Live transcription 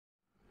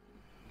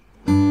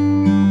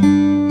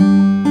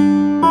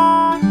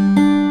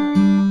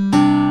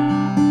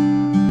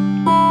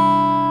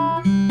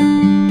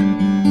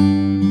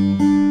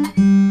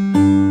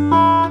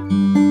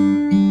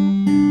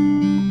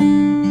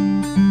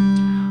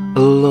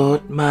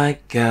Lord my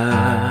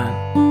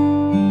God,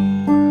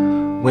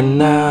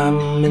 when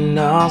I'm in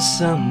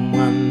awesome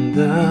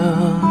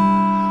wonder,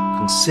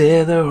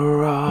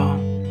 consider all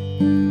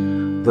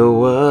the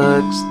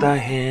works thy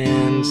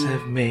hands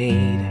have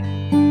made.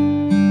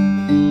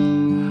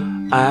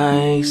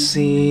 I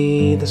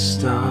see the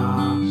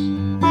stars,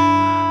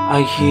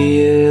 I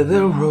hear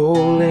the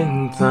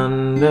rolling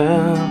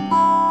thunder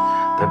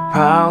that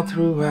power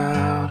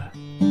throughout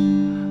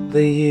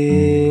the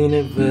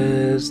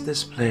universe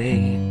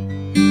displayed.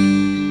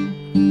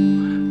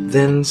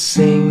 Then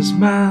sings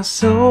my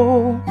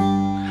soul,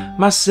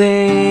 my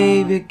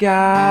Savior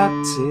God,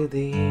 to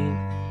thee.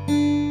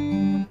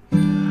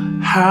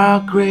 How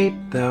great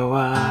thou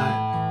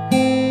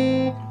art,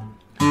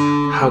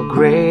 how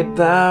great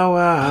thou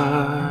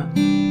art.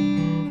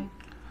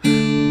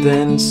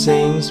 Then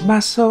sings my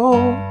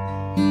soul,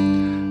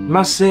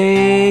 my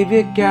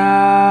Savior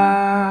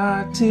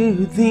God,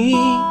 to thee.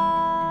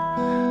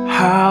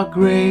 How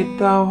great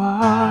thou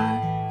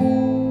art,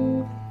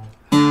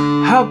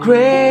 how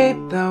great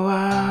thou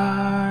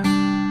art.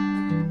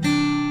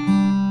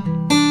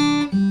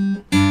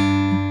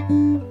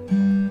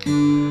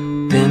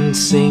 Then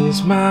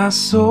sings my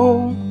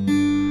soul,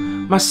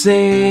 my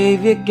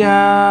Savior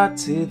God,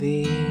 to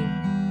thee.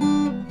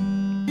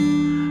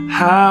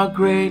 How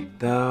great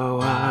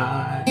thou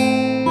art,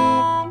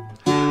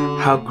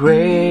 how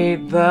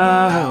great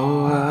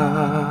thou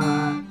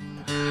art.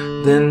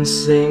 Then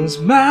sings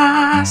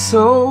my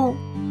soul,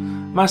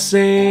 my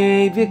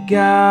Savior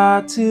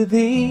God, to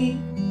thee.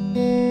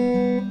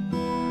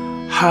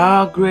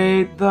 How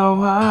great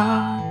thou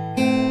art,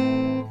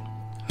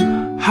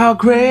 how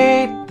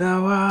great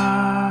thou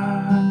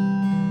art.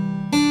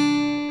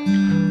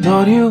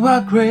 Lord, you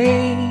are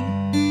great,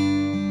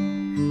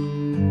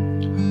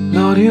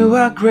 Lord, you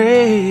are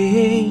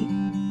great.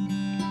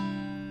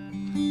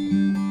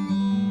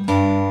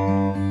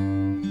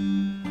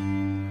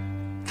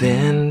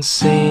 Then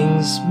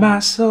sings my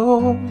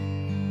soul,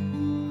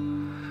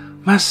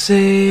 my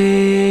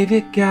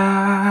Savior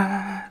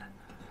God,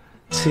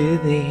 to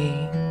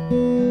thee.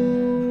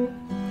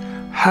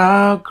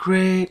 How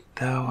great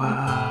thou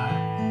art,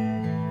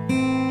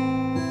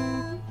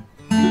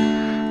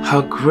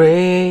 how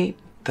great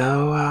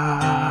thou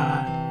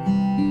art.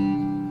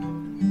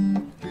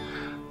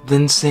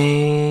 Then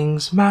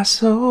sings my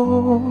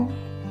soul,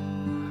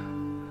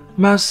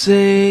 my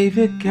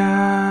Savior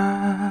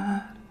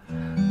God,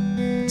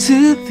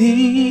 to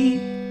thee.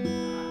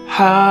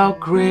 How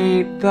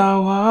great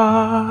thou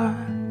art,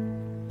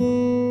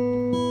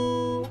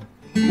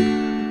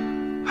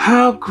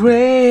 how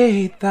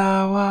great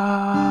thou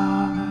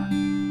art.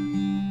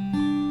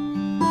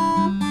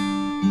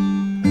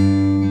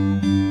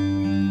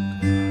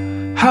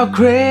 How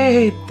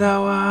great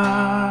thou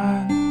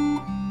art,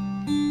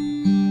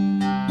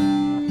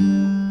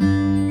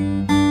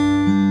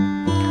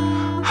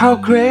 how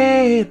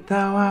great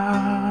thou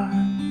art.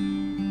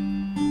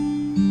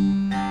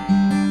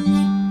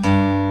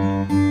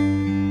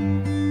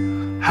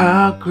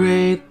 How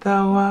great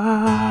thou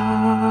art,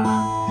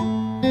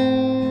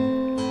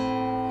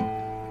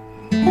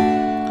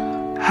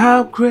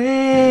 how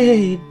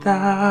great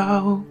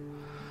thou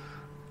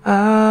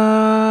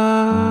art.